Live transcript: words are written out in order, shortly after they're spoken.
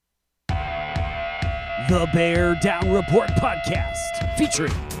The Bear Down Report podcast,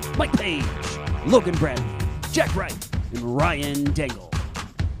 featuring Mike Page, Logan Bradley, Jack Wright, and Ryan Dangle.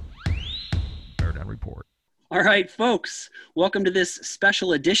 Bear Down Report. All right, folks, welcome to this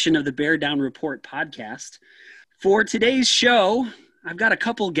special edition of the Bear Down Report podcast. For today's show, I've got a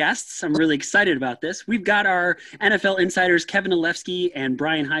couple guests. I'm really excited about this. We've got our NFL insiders, Kevin Olefsky and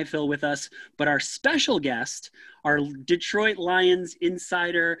Brian Highfill with us, but our special guest, our Detroit Lions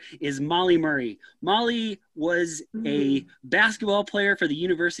insider, is Molly Murray. Molly was a basketball player for the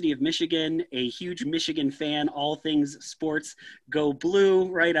University of Michigan, a huge Michigan fan, all things sports go blue,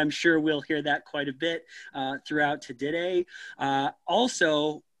 right? I'm sure we'll hear that quite a bit throughout today.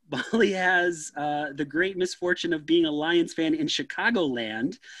 Also, Molly has the great misfortune of being a Lions fan in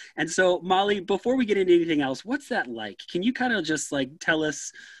Chicagoland. And so, Molly, before we get into anything else, what's that like? Can you kind of just like tell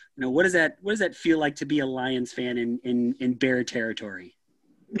us, you know, what does that feel like to be a Lions fan in Bear territory?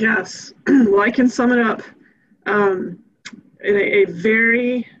 Yes. Well, I can sum it up in a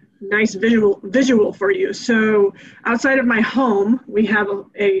very nice visual for you. So outside of my home, we have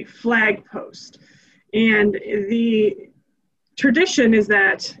a flag post. And the tradition is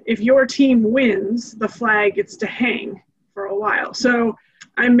that if your team wins, the flag gets to hang for a while. So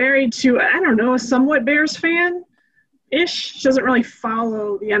I'm married to, a somewhat Bears fan-ish. She doesn't really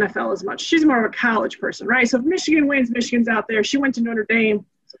follow the NFL as much. She's more of a college person, right? So if Michigan wins, Michigan's out there. She went to Notre Dame.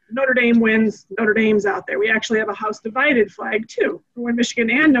 So if Notre Dame wins, Notre Dame's out there. We actually have a house divided flag too, for when Michigan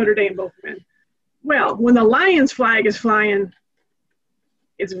and Notre Dame both win. Well, when the Lions flag is flying,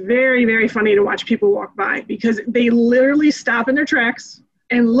 it's very, very funny to watch people walk by because they literally stop in their tracks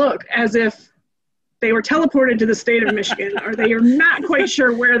and look as if they were teleported to the state of Michigan or they are not quite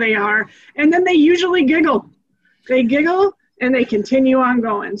sure where they are. And then they usually giggle. They giggle and they continue on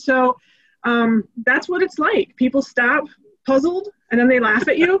going. So that's what it's like. People stop puzzled and then they laugh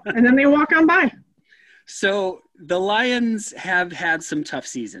at you and then they walk on by. So the Lions have had some tough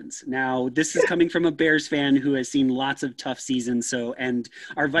seasons. Now, this is coming from a Bears fan who has seen lots of tough seasons. So, and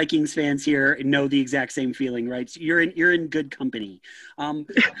our Vikings fans here know the exact same feeling, right? So you're in good company.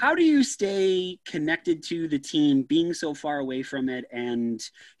 How do you stay connected to the team, being so far away from it, and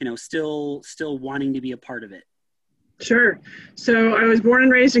still wanting to be a part of it? Sure. So I was born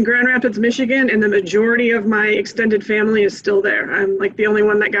and raised in Grand Rapids, Michigan, and the majority of my extended family is still there. I'm like the only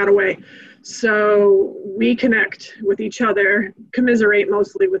one that got away. So we connect with each other, commiserate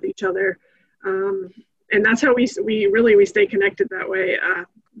mostly with each other. And that's how we stay connected that way.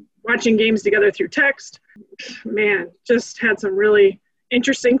 Watching games together through text, man, just had some really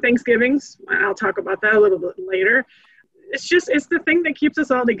interesting Thanksgivings. I'll talk about that a little bit later. It's the thing that keeps us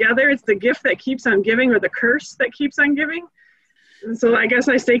all together. It's the gift that keeps on giving or the curse that keeps on giving. And so I guess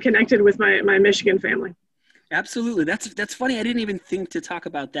I stay connected with my Michigan family. Absolutely. That's funny. I didn't even think to talk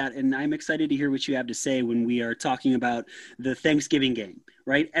about that. And I'm excited to hear what you have to say when we are talking about the Thanksgiving game,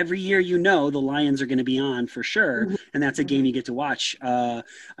 right? Every year, the Lions are going to be on for sure. And that's a game you get to watch. I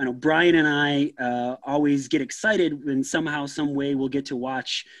know Brian and I always get excited when somehow, some way we'll get to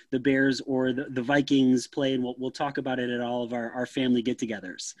watch the Bears or the Vikings play. And we'll talk about it at all of our family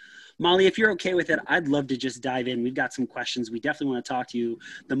get-togethers. Molly, if you're okay with it, I'd love to just dive in. We've got some questions. We definitely want to talk to you.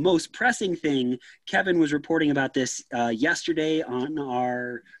 The most pressing thing, Kevin was reporting about this yesterday on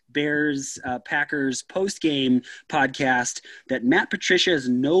our Bears Packers post-game podcast, that Matt Patricia is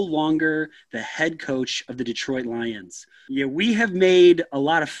no longer the head coach of the Detroit Lions. Yeah, we have made a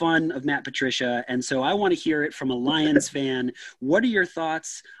lot of fun of Matt Patricia, and so I want to hear it from a Lions fan. What are your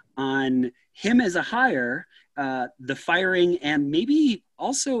thoughts on him as a hire, the firing, and maybe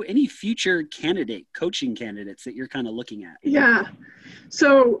also any future coaching candidates that you're kind of looking at? Yeah.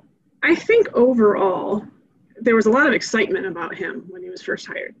 So I think overall, there was a lot of excitement about him when he was first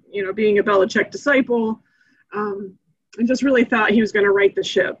hired, being a Belichick disciple, and just really thought he was going to right the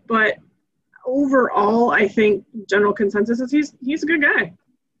ship. But overall, I think general consensus is he's a good guy.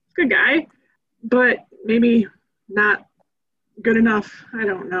 Good guy, but maybe not good enough. I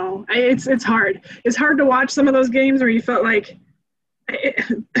don't know. It's hard. It's hard to watch some of those games where you felt like I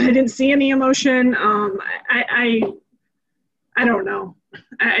didn't see any emotion. I don't know.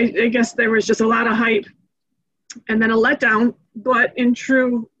 I guess there was just a lot of hype and then a letdown, but in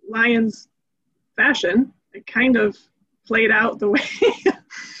true Lions fashion, it kind of played out the way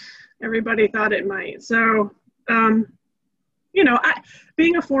everybody thought it might. So,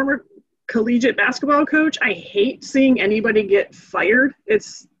 being a former collegiate basketball coach, I hate seeing anybody get fired.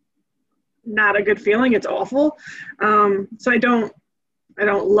 It's not a good feeling. It's awful. So I don't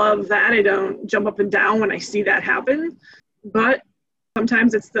love that. I don't jump up and down when I see that happen, but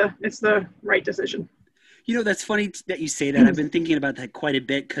sometimes it's the right decision. That's funny that you say that. I've been thinking about that quite a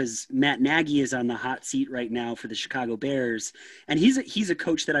bit because Matt Nagy is on the hot seat right now for the Chicago Bears, and he's a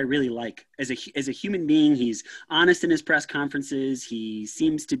coach that I really like as a human being. He's honest in his press conferences. He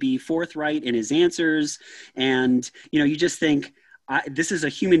seems to be forthright in his answers, and you just think, this is a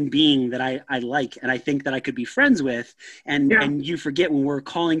human being that I like, and I think that I could be friends with. And you forget when we're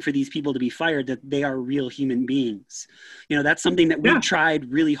calling for these people to be fired that they are real human beings. That's something that we tried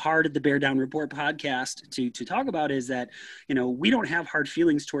really hard at the Bear Down Report podcast to talk about, is that, we don't have hard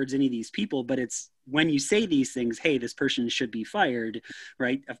feelings towards any of these people, but it's when you say these things, hey, this person should be fired,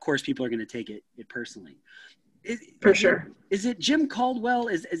 right? Of course, people are going to take it personally. For sure. Is it Jim Caldwell?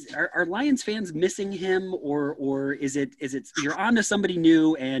 Are Lions fans missing him, or is it you're on to somebody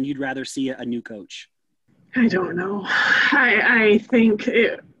new and you'd rather see a new coach? I don't know. I think,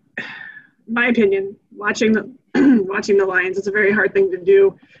 my opinion, watching the Lions, it's a very hard thing to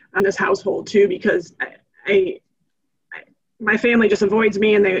do on this household too, because my family just avoids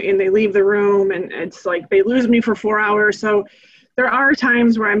me and they leave the room, and it's like they lose me for 4 hours. So there are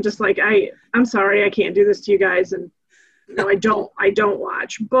times where I'm just like, I'm sorry, I can't do this to you guys. And I don't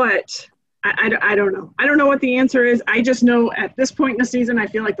watch, but I don't know. I don't know what the answer is. I just know at this point in the season, I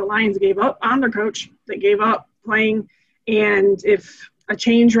feel like the Lions gave up on their coach. They gave up playing. And if a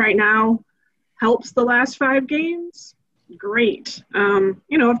change right now helps the last 5 games, great.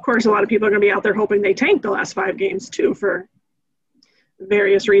 Of course, a lot of people are going to be out there hoping they tank the last 5 games too for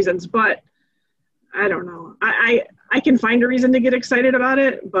various reasons, but I don't know. I can find a reason to get excited about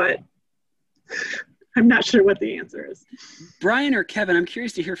it, but I'm not sure what the answer is. Brian or Kevin, I'm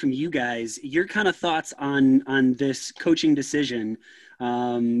curious to hear from you guys, your kind of thoughts on this coaching decision.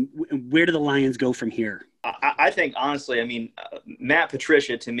 Where do the Lions go from here? I think, honestly, Matt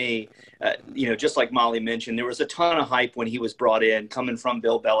Patricia, to me, just like Molly mentioned, there was a ton of hype when he was brought in coming from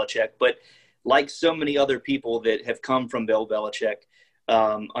Bill Belichick. But like so many other people that have come from Bill Belichick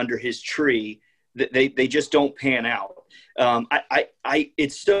under his tree, they just don't pan out.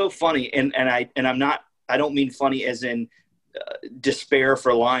 It's so funny, and I don't mean funny as in despair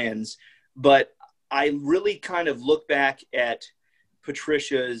for Lions, but I really kind of look back at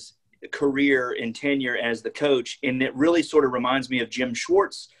Patricia's career and tenure as the coach, and it really sort of reminds me of Jim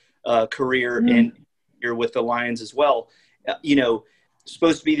Schwartz's career and here with the Lions as well.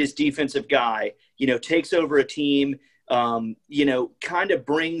 Supposed to be this defensive guy, takes over a team, kind of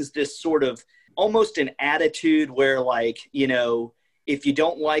brings this sort of almost an attitude where, like, if you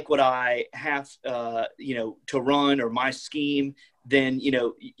don't like what I have, to run or my scheme, then,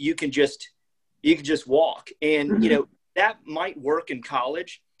 you can just walk. And, that might work in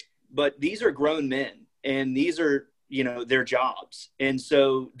college, but these are grown men and these are, their jobs. And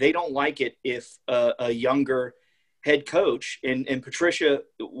so they don't like it if a younger head coach, and Patricia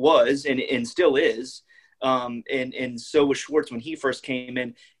was, and still is, and so was Schwartz when he first came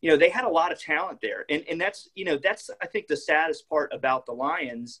in, they had a lot of talent there. And that's, I think the saddest part about the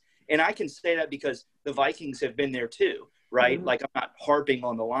Lions. And I can say that because the Vikings have been there too, right? Mm-hmm. Like, I'm not harping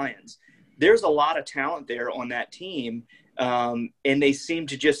on the Lions. There's a lot of talent there on that team. And they seem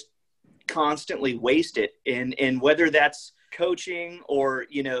to just constantly waste it. And whether that's coaching or,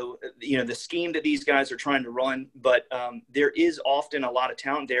 the scheme that these guys are trying to run, but there is often a lot of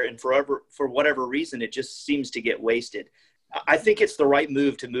talent there. And for whatever reason, it just seems to get wasted. I think it's the right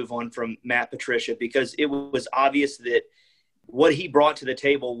move to move on from Matt Patricia, because it was obvious that what he brought to the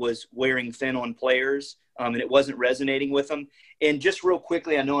table was wearing thin on players, and it wasn't resonating with them. And just real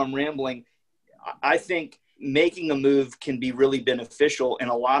quickly, I know I'm rambling, I think making a move can be really beneficial in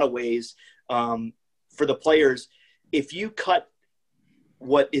a lot of ways for the players. If you cut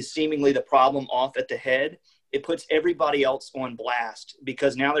what is seemingly the problem off at the head, it puts everybody else on blast,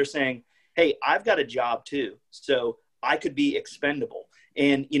 because now they're saying, hey, I've got a job too, so I could be expendable.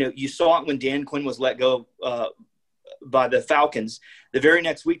 And, you saw it when Dan Quinn was let go by the Falcons. The very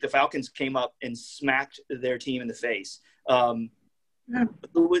next week, the Falcons came up and smacked their team in the face. Who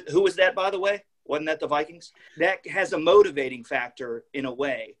was that, by the way? Wasn't that the Vikings? That has a motivating factor in a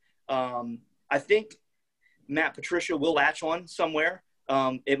way. I think Matt Patricia will latch on somewhere.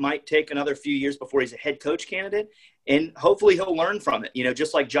 It might take another few years before he's a head coach candidate, and hopefully he'll learn from it.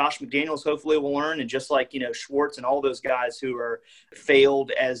 Just like Josh McDaniels hopefully will learn, and just like, Schwartz and all those guys who are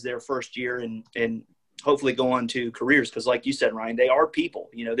failed as their first year and hopefully go on to careers. Because like you said, Ryan, they are people,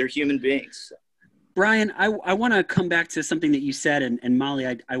 they're human beings. Brian, I want to come back to something that you said, and Molly,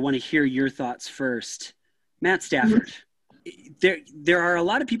 I want to hear your thoughts first. Matt Stafford. There are a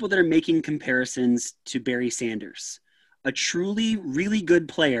lot of people that are making comparisons to Barry Sanders, a truly really good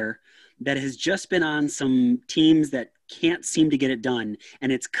player that has just been on some teams that can't seem to get it done,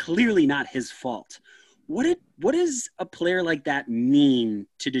 and it's clearly not his fault. What does a player like that mean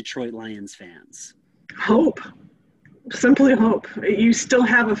to Detroit Lions fans? Hope. Simply hope. You still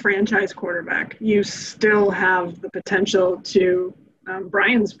have a franchise quarterback. You still have the potential to,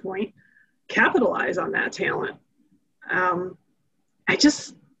 Brian's point, capitalize on that talent. I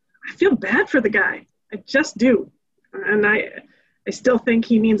feel bad for the guy. I just do. And I still think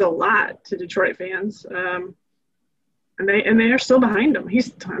he means a lot to Detroit fans. And they are still behind him.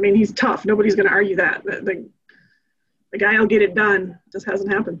 He's tough. Nobody's going to argue that. The guy will get it done. It just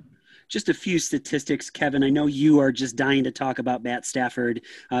hasn't happened. Just a few statistics, Kevin. I know you are just dying to talk about Matt Stafford.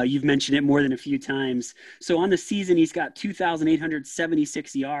 You've mentioned it more than a few times. So on the season, he's got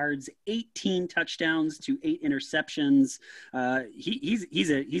 2,876 yards, 18 touchdowns to 8 interceptions.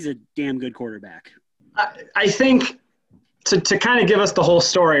 He's a damn good quarterback. I think to kind of give us the whole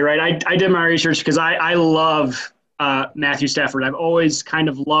story, right? I did my research because I love Matthew Stafford. I've always kind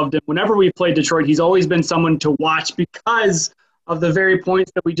of loved him. Whenever we've played Detroit, he's always been someone to watch because of the very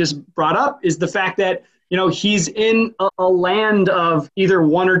points that we just brought up, is the fact that, he's in a land of either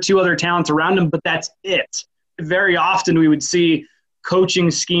one or two other talents around him, but that's it. Very often we would see coaching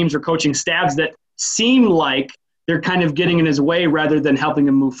schemes or coaching stabs that seem like they're kind of getting in his way rather than helping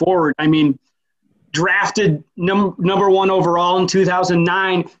him move forward. I mean, drafted number 1 overall in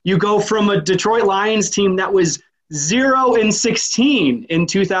 2009, you go from a Detroit Lions team that was 0-16 in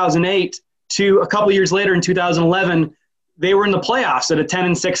 2008 to a couple years later in 2011, they were in the playoffs at a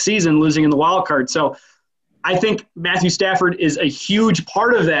 10-6 season, losing in the wild card. So I think Matthew Stafford is a huge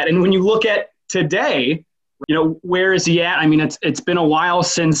part of that. And when you look at today, where is he at? I mean, it's been a while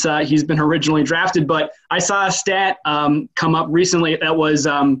since he's been originally drafted, but I saw a stat come up recently that was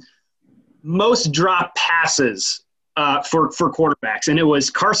most drop passes for quarterbacks. And it was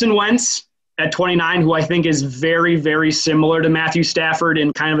Carson Wentz at 29, who I think is very, very similar to Matthew Stafford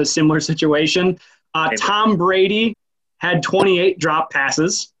in kind of a similar situation. Tom Brady had 28 drop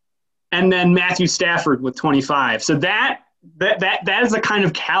passes, and then Matthew Stafford with 25. So that is the kind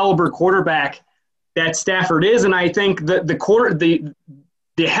of caliber quarterback that Stafford is. And I think that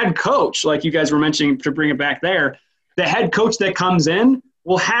the head coach, like you guys were mentioning, to bring it back there, the head coach that comes in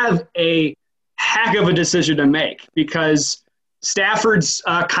will have a heck of a decision to make, because Stafford's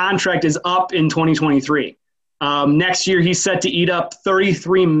contract is up in 2023. Next year, he's set to eat up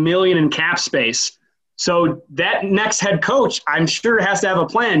 $33 million in cap space. So that next head coach, I'm sure, has to have a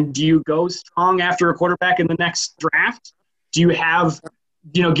plan. Do you go strong after a quarterback in the next draft? Do you have,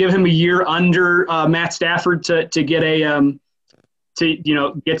 give him a year under Matt Stafford to get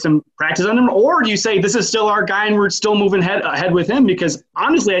get some practice on him? Or do you say this is still our guy and we're still moving ahead with him? Because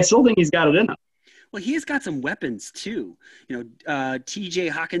honestly, I still think he's got it in him. Well, he's got some weapons too. T.J.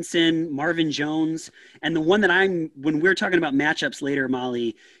 Hawkinson, Marvin Jones, and the one that when we're talking about matchups later,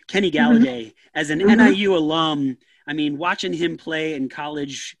 Molly, Kenny Galladay, as an NIU alum. I mean, watching him play in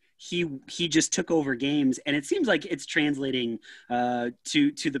college, he just took over games, and it seems like it's translating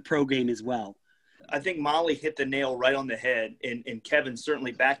to the pro game as well. I think Molly hit the nail right on the head, and Kevin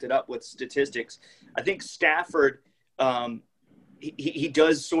certainly backed it up with statistics. I think Stafford, he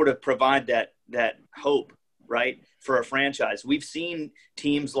does sort of provide that hope, right, for a franchise. We've seen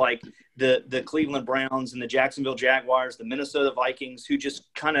teams like the Cleveland Browns and the Jacksonville Jaguars, the Minnesota Vikings, who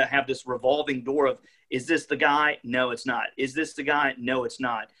just kind of have this revolving door of, is this the guy? No, it's not. Is this the guy? No, it's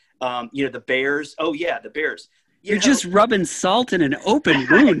not. The Bears. Oh, yeah, the Bears. You're just rubbing salt in an open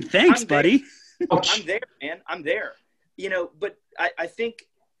wound. Thanks, buddy. I'm there, man. I'm there. But I think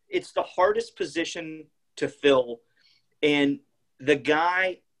it's the hardest position to fill. And the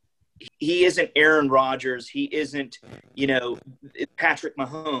guy, he isn't Aaron Rodgers. He isn't, Patrick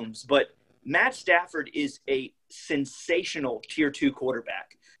Mahomes. But Matt Stafford is a sensational tier 2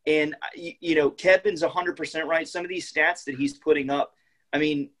 quarterback. And, Kevin's 100% right. Some of these stats that he's putting up, I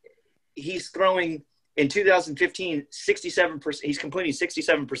mean, he's throwing in 2015, 67%. He's completing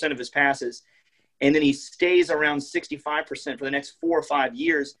 67% of his passes. And then he stays around 65% for the next 4 or 5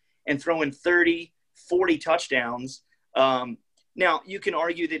 years and throwing 30, 40 touchdowns. Now, you can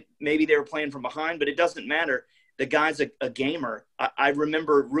argue that maybe they were playing from behind, but it doesn't matter. The guy's a gamer. I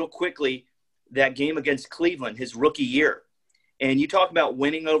remember real quickly that game against Cleveland, his rookie year. And you talk about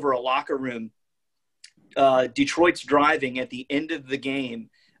winning over a locker room. Detroit's driving at the end of the game.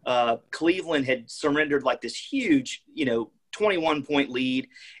 Cleveland had surrendered like this huge, 21-point lead.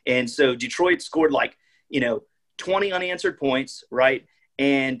 And so Detroit scored 20 unanswered points, right?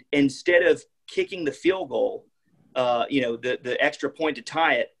 And instead of kicking the field goal, the extra point to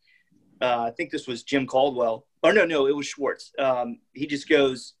tie it, I think this was Jim Caldwell. Or no, it was Schwartz. He just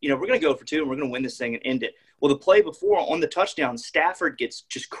goes, we're going to go for 2 and we're going to win this thing and end it. Well, the play before on the touchdown, Stafford gets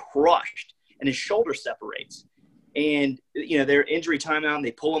just crushed. and his shoulder separates. And, you know, they're injury timeout and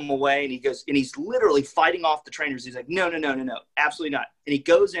they pull him away and he goes, and he's literally fighting off the trainers. He's like, no, absolutely not. And he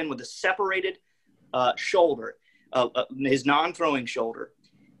goes in with a separated shoulder, his non-throwing shoulder,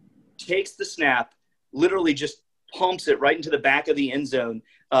 takes the snap, literally just pumps it right into the back of the end zone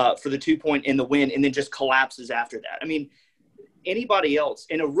for the 2-point in the win, and then just collapses after that. I mean, anybody else,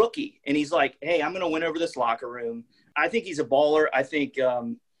 and a rookie, and he's like, hey, I'm going to win over this locker room. I think he's a baller. I think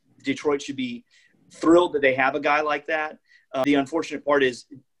Detroit should be thrilled that they have a guy like that. The unfortunate part is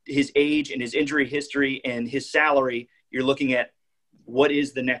his age and his injury history and his salary. You're looking at what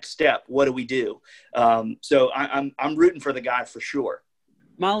is the next step? What do we do? So I'm rooting for the guy for sure.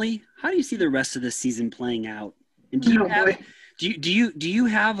 Molly, how do you see the rest of the season playing out? And do you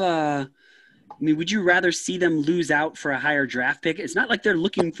have a? I mean, would you rather see them lose out for a higher draft pick? It's not like they're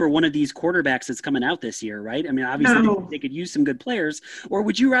looking for one of these quarterbacks that's coming out this year, right? I mean, obviously they could use some good players. Or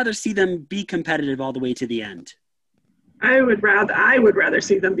would you rather see them be competitive all the way to the end? I would rather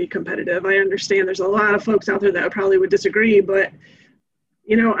see them be competitive. I understand there's a lot of folks out there that probably would disagree, but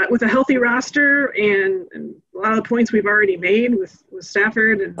you know, with a healthy roster and a lot of the points we've already made with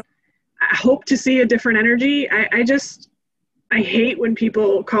Stafford, and I hope to see a different energy. I hate when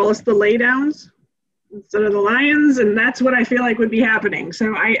people call us the laydowns instead of the Lions, and that's what I feel like would be happening.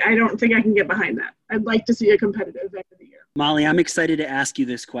 So I don't think I can get behind that. I'd like to see a competitive end of the year. Molly, I'm excited to ask you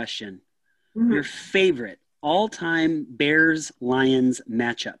this question. Mm-hmm. Your favorite all-time Bears-Lions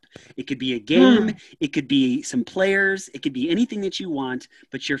matchup. It could be a game. It could be some players. It could be anything that you want,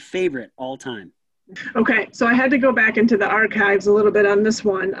 but your favorite all-time. Okay, so I had to go back into the archives a little bit on this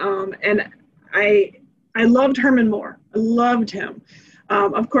one, and I loved Herman Moore. I loved him.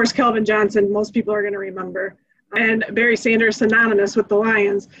 Of course, Calvin Johnson, most people are going to remember, and Barry Sanders, synonymous with the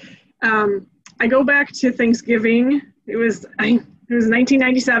Lions. I go back to Thanksgiving. It was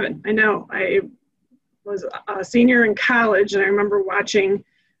 1997. I know. I was a senior in college, and I remember watching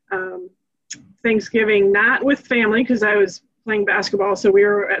Thanksgiving, not with family because I was playing basketball, so we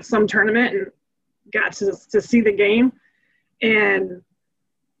were at some tournament and got to see the game and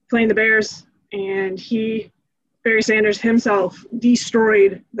playing the Bears, and Barry Sanders himself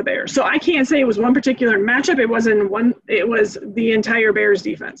destroyed the Bears. So I can't say it was one particular matchup. It was the entire Bears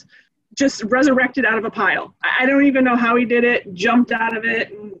defense. Just resurrected out of a pile. I don't even know how he did it, jumped out of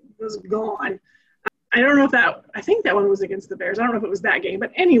it and was gone. I don't know I think that one was against the Bears. I don't know if it was that game,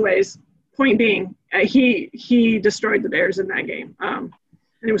 but anyways, point being, he destroyed the Bears in that game. And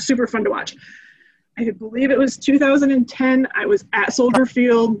it was super fun to watch. I believe it was 2010. I was at Soldier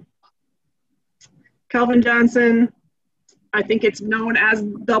Field. Calvin Johnson, I think it's known as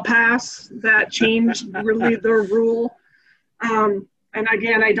the pass, that changed really the rule. And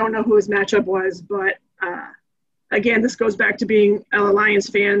again, I don't know who his matchup was, but again, this goes back to being a Lions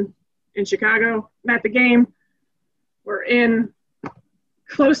fan in Chicago. I'm at the game. We're in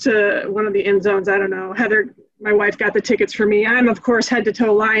close to one of the end zones. I don't know. Heather, my wife, got the tickets for me. I'm, of course,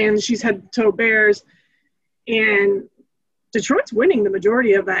 head-to-toe Lions. She's head-to-toe Bears. And Detroit's winning the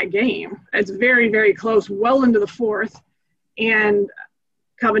majority of that game. It's very, very close, well into the fourth. And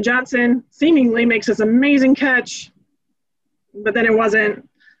Calvin Johnson seemingly makes this amazing catch, but then it wasn't.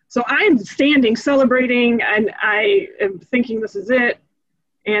 So I'm standing, celebrating, and I am thinking this is it.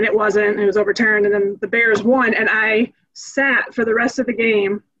 And it wasn't. It was overturned, and then the Bears won. And I sat for the rest of the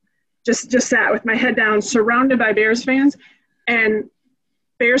game, just sat with my head down, surrounded by Bears fans. And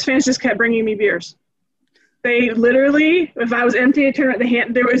Bears fans just kept bringing me beers. They literally, if I was empty, I turned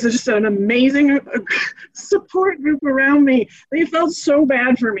around, there was just an amazing support group around me. They felt so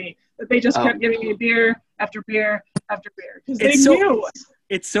bad for me that they just kept giving me beer after beer after beer. Because they knew.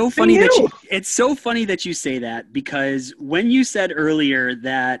 It's so funny that you say that, because when you said earlier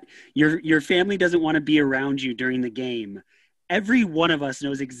that your family doesn't want to be around you during the game, every one of us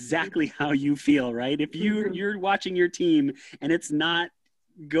knows exactly how you feel, right? If you're watching your team and it's not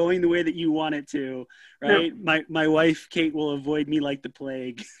going the way that you want it to, right? No. My wife Kate will avoid me like the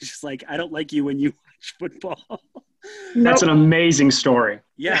plague. She's like, I don't like you when you watch football. That's an amazing story.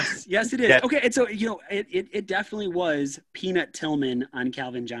 Yes, it is. Okay, and so it definitely was Peanut Tillman on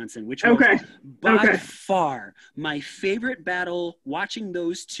Calvin Johnson, which was by far my favorite battle. Watching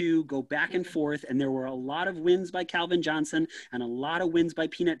those two go back and forth, and there were a lot of wins by Calvin Johnson and a lot of wins by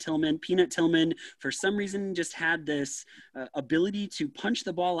Peanut Tillman. Peanut Tillman, for some reason, just had this ability to punch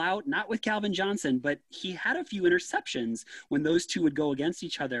the ball out, not with Calvin Johnson, but he had a few interceptions when those two would go against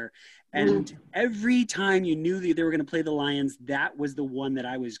each other. And every time you knew that they were going to play the Lions, that was the one that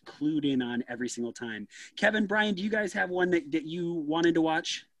I was clued in on every single time. Kevin, Brian, do you guys have one that you wanted to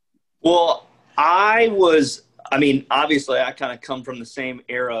watch? Well, obviously I kind of come from the same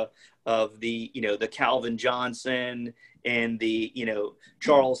era of the, the Calvin Johnson and the,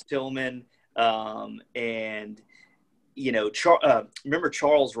 Charles Tillman, and, remember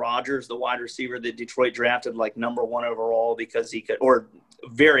Charles Rogers, the wide receiver that Detroit drafted like number 1 overall because he could, or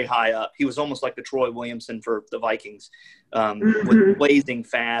very high up. He was almost like the Troy Williamson for the Vikings, with blazing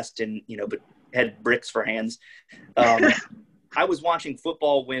fast and, but had bricks for hands. I was watching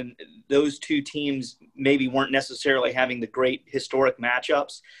football when those two teams maybe weren't necessarily having the great historic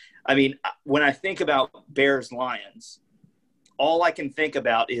matchups. I mean, when I think about Bears-Lions, all I can think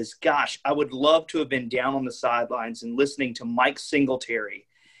about is, gosh, I would love to have been down on the sidelines and listening to Mike Singletary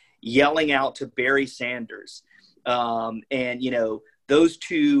yelling out to Barry Sanders. And, those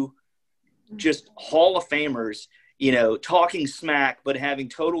two just Hall of Famers, talking smack, but having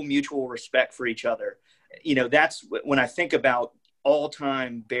total mutual respect for each other. That's when I think about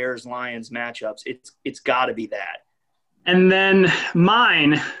all-time Bears-Lions matchups, it's got to be that. And then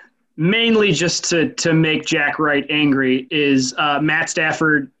mine, mainly just to make Jack Wright angry, is Matt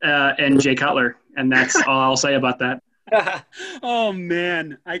Stafford and Jay Cutler, and that's all I'll say about that. Oh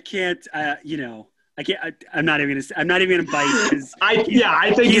man, I can't. I'm not even gonna bite because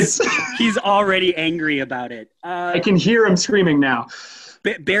I think he's already angry about it. I can hear him screaming now.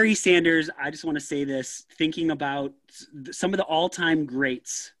 Barry Sanders, I just want to say this, thinking about some of the all-time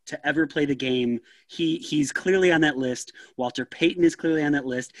greats to ever play the game, he's clearly on that list. Walter Payton is clearly on that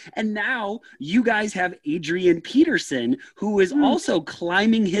list. And now you guys have Adrian Peterson, who is also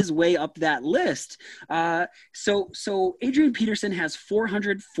climbing his way up that list. So Adrian Peterson has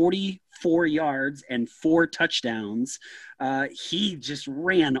 444 yards and 4 touchdowns. He just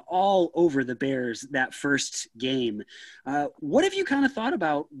ran all over the Bears that first game. What have you kind of thought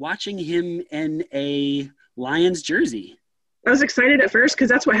about watching him in a Lions jersey? I was excited at first because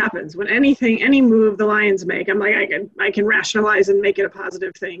that's what happens when any move the Lions make. I'm like, I can rationalize and make it a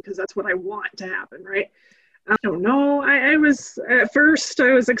positive thing because that's what I want to happen, right? I don't know. I was at first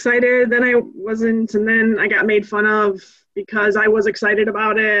I was excited, then I wasn't, and then I got made fun of because I was excited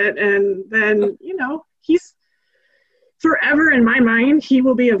about it, and then he's forever in my mind. He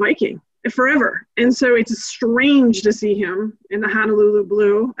will be a Viking forever, and so it's strange to see him in the Honolulu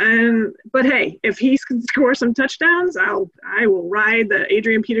blue. But hey, if he can score some touchdowns, I will ride the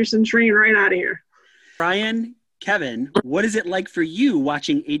Adrian Peterson train right out of here. Ryan, Kevin, what is it like for you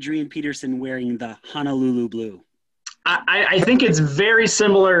watching Adrian Peterson wearing the Honolulu blue? I think it's very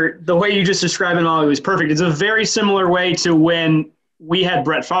similar. The way you just described it all, it was perfect. It's a very similar way to when we had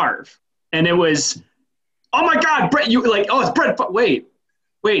Brett Favre, and it was, oh my God, Brett! You like, oh, it's Brett.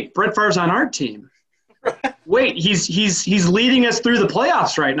 Wait, Brett Favre's on our team. Wait, he's leading us through the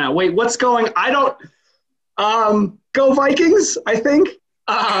playoffs right now. Wait, what's going? I don't. Go Vikings! I think.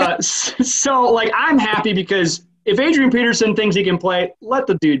 So like, I'm happy because if Adrian Peterson thinks he can play, let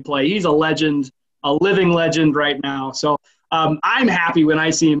the dude play. He's a legend, a living legend right now. So I'm happy when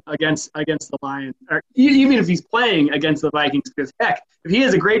I see him against the Lions, or even if he's playing against the Vikings. Because heck, if he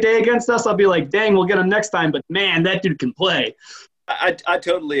has a great day against us, I'll be like, dang, we'll get him next time. But man, that dude can play. I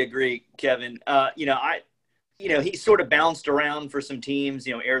totally agree, Kevin. He sort of bounced around for some teams.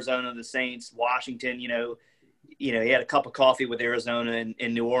 Arizona, the Saints, Washington. He had a cup of coffee with Arizona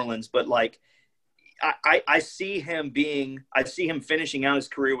and New Orleans. But like, I see him finishing out his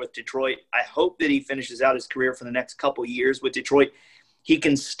career with Detroit. I hope that he finishes out his career for the next couple years with Detroit. He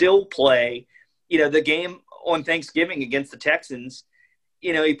can still play. The game on Thanksgiving against the Texans.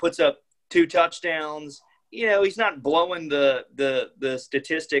 He puts up 2 touchdowns. He's not blowing the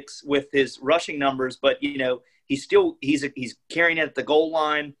statistics with his rushing numbers, but he's carrying it at the goal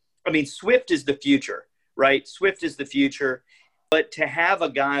line. I mean, Swift is the future, right? Swift is the future. But to have a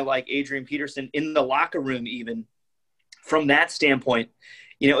guy like Adrian Peterson in the locker room, even from that standpoint,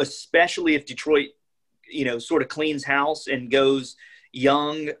 especially if Detroit, sort of cleans house and goes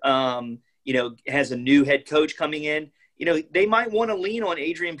young, has a new head coach coming in. They might want to lean on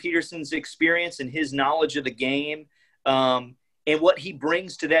Adrian Peterson's experience and his knowledge of the game, and what he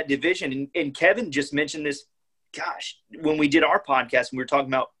brings to that division. And Kevin just mentioned this, gosh, when we did our podcast and we were talking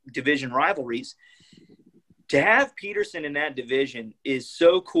about division rivalries. To have Peterson in that division is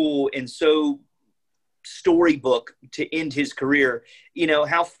so cool and so storybook to end his career.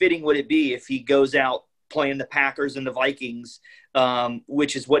 How fitting would it be if he goes out playing the Packers and the Vikings,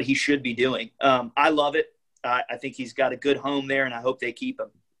 which is what he should be doing. I love it. I think he's got a good home there, and I hope they keep him.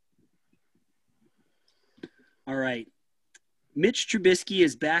 All right. Mitch Trubisky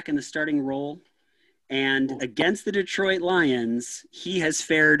is back in the starting role, and against the Detroit Lions, he has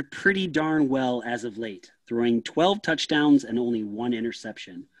fared pretty darn well as of late, throwing 12 touchdowns and only 1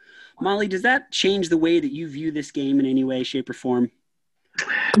 interception. Molly, does that change the way that you view this game in any way, shape, or form?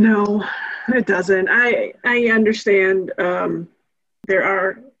 No, it doesn't. I understand there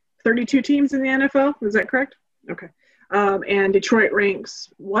are 32 teams in the NFL. Is that correct? Okay. And Detroit ranks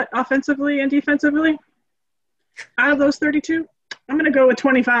what offensively and defensively? Out of those 32, I'm going to go with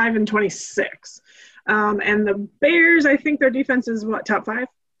 25 and 26. And the Bears, I think their defense is what, top 5?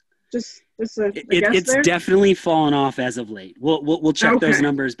 Just a guess It's there? definitely fallen off as of late. We'll check those Okay.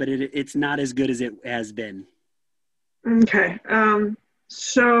 numbers, but it's not as good as it has been. Okay.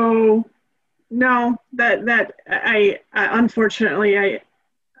 So no, that I unfortunately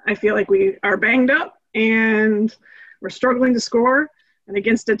I feel like we are banged up and we're struggling to score, and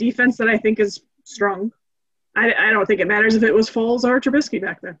against a defense that I think is strong. I don't think it matters if it was Foles or Trubisky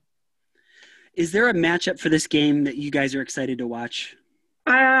back then. Is there a matchup for this game that you guys are excited to watch?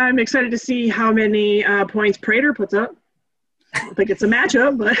 I'm excited to see how many points Prater puts up. I don't think it's a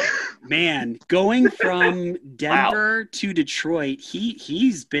matchup, but Man, going from Denver to Detroit,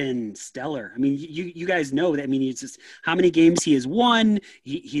 he's been stellar. I mean, you guys know that. I mean, it's just how many games he has won.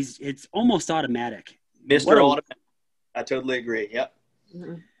 It's almost automatic. Mr. Automatic. I totally agree. Yep.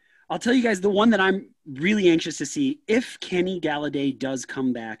 I'll tell you guys the one that I'm really anxious to see if Kenny Galladay does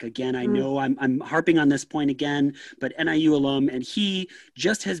come back. Again, I know I'm harping on this point again, but NIU alum, and he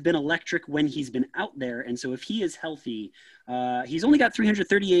just has been electric when he's been out there. And so if he is healthy, he's only got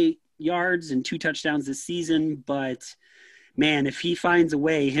 338 yards and 2 touchdowns this season. But, man, if he finds a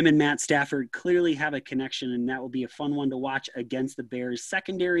way, him and Matt Stafford clearly have a connection, and that will be a fun one to watch against the Bears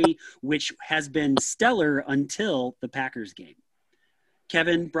secondary, which has been stellar until the Packers game.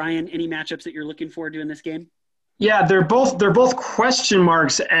 Kevin, Brian, any matchups that you're looking forward to in this game? Yeah, they're both question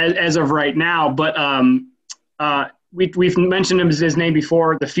marks as of right now. But we've mentioned his name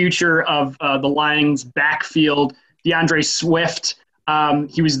before. The future of the Lions backfield, DeAndre Swift.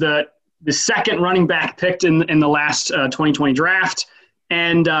 He was the second running back picked in the last 2020 draft,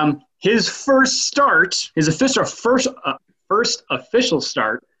 and his first official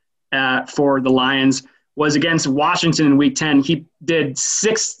start for the Lions was against Washington in Week 10. He did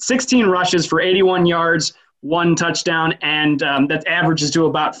 16 rushes for 81 yards, 1 touchdown, and that averages to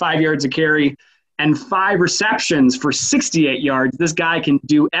about 5 yards a carry, and 5 receptions for 68 yards. This guy can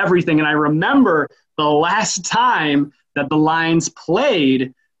do everything. And I remember the last time that the Lions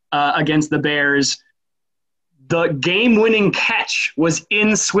played against the Bears, the game-winning catch was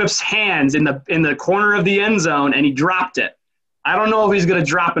in Swift's hands in the corner of the end zone, and he dropped it. I don't know if he's going to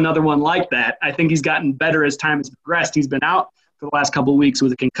drop another one like that. I think he's gotten better as time has progressed. He's been out for the last couple of weeks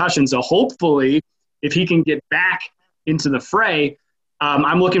with a concussion. So hopefully, if he can get back into the fray,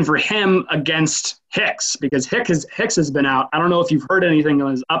 I'm looking for him against Hicks, because Hicks has been out. I don't know if you've heard anything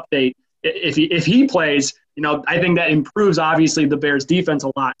on his update. If he plays, I think that improves, obviously, the Bears' defense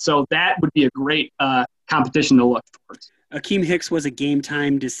a lot. So that would be a great competition to look towards. Akeem Hicks was a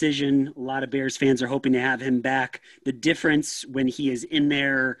game-time decision. A lot of Bears fans are hoping to have him back. The difference when he is in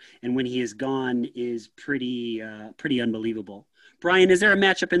there and when he is gone is pretty unbelievable. Brian, is there a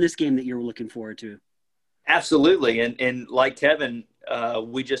matchup in this game that you're looking forward to? Absolutely. And like Kevin,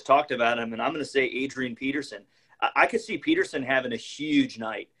 we just talked about him, and I'm going to say Adrian Peterson. I could see Peterson having a huge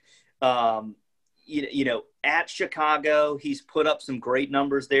night. At Chicago, he's put up some great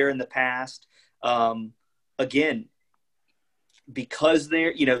numbers there in the past. Again, because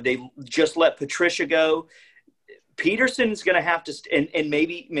they just let Patricia go, Peterson's going to have to and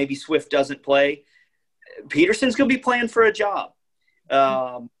maybe Swift doesn't play. Peterson's going to be playing for a job,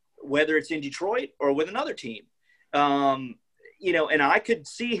 whether it's in Detroit or with another team. And I could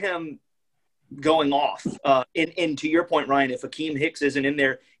see him going off. And to your point, Ryan, if Akeem Hicks isn't in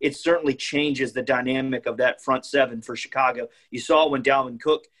there, it certainly changes the dynamic of that front seven for Chicago. You saw when Dalvin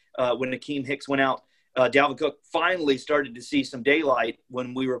Cook, when Akeem Hicks went out, Dalvin Cook finally started to see some daylight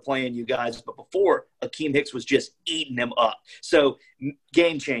when we were playing you guys. But before, Akeem Hicks was just eating him up. So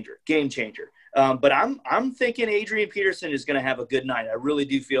game changer. But I'm thinking Adrian Peterson is going to have a good night. I really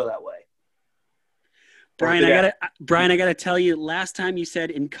do feel that way. Brian, I gotta tell you, last time you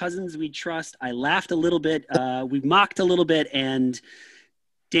said "In Cousins We Trust," I laughed a little bit. We mocked a little bit, and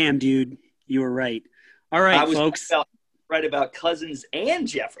damn, dude, you were right. All right, folks. Right about Cousins and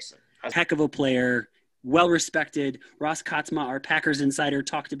Jefferson. Heck of a player, well respected. Ross Kotzma, our Packers insider,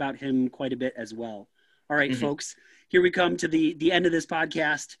 talked about him quite a bit as well. All right, folks, here we come to the end of this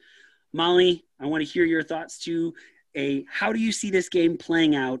podcast. Molly, I want to hear your thoughts too. How do you see this game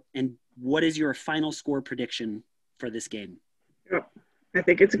playing out, and what is your final score prediction for this game? I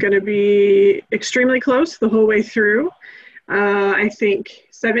think it's going to be extremely close the whole way through. I think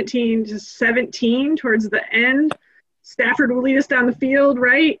 17-17 towards the end. Stafford will lead us down the field,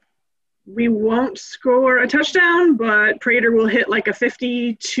 right? we won't score a touchdown, but Prater will hit like a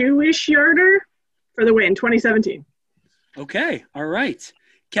 52-ish yarder for the win, 2017. Okay. All right.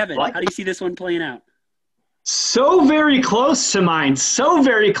 Kevin, how do you see this one playing out? So very close to mine. So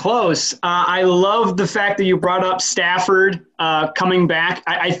very close. I love the fact that you brought up Stafford coming back.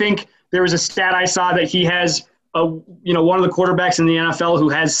 I think there was a stat I saw that he has one of the quarterbacks in the NFL who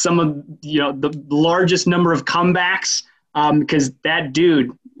has some of the largest number of comebacks because that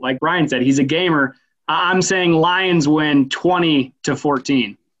dude, like Brian said, he's a gamer. I'm saying Lions win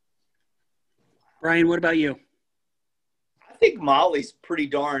 20-14. Brian, what about you? I think Molly's pretty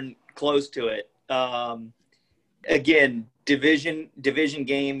darn close to it. Again, division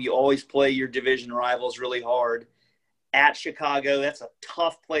game, you always play your division rivals really hard. At Chicago, that's a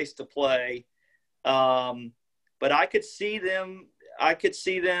tough place to play. But I could see them. I'm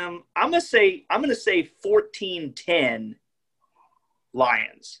gonna say 14-10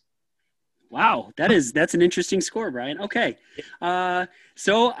 Lions. Wow, that's an interesting score, Brian. Okay.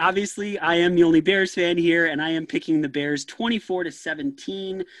 So obviously I am the only Bears fan here, and I am picking the Bears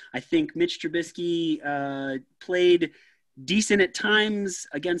 24-17. I think Mitch Trubisky played decent at times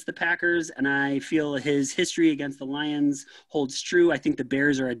against the Packers, and I feel his history against the Lions holds true. I think the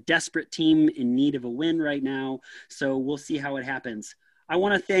Bears are a desperate team in need of a win right now, so we'll see how it happens. I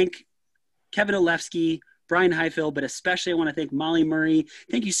want to thank Kevin Olefsky, Brian Highfill, but especially I want to thank Molly Murray.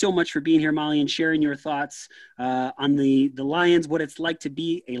 Thank you so much for being here, Molly, and sharing your thoughts on the Lions, what it's like to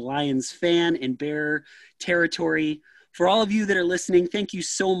be a Lions fan in Bear territory. For all of you that are listening, thank you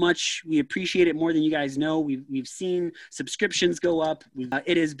so much. We appreciate it more than you guys know. We've seen subscriptions go up.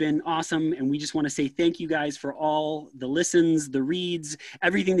 It has been awesome, and we just want to say thank you guys for all the listens, the reads,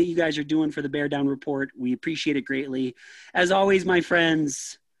 everything that you guys are doing for the Bear Down Report. We appreciate it greatly. As always, my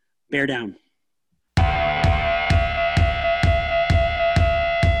friends, Bear Down.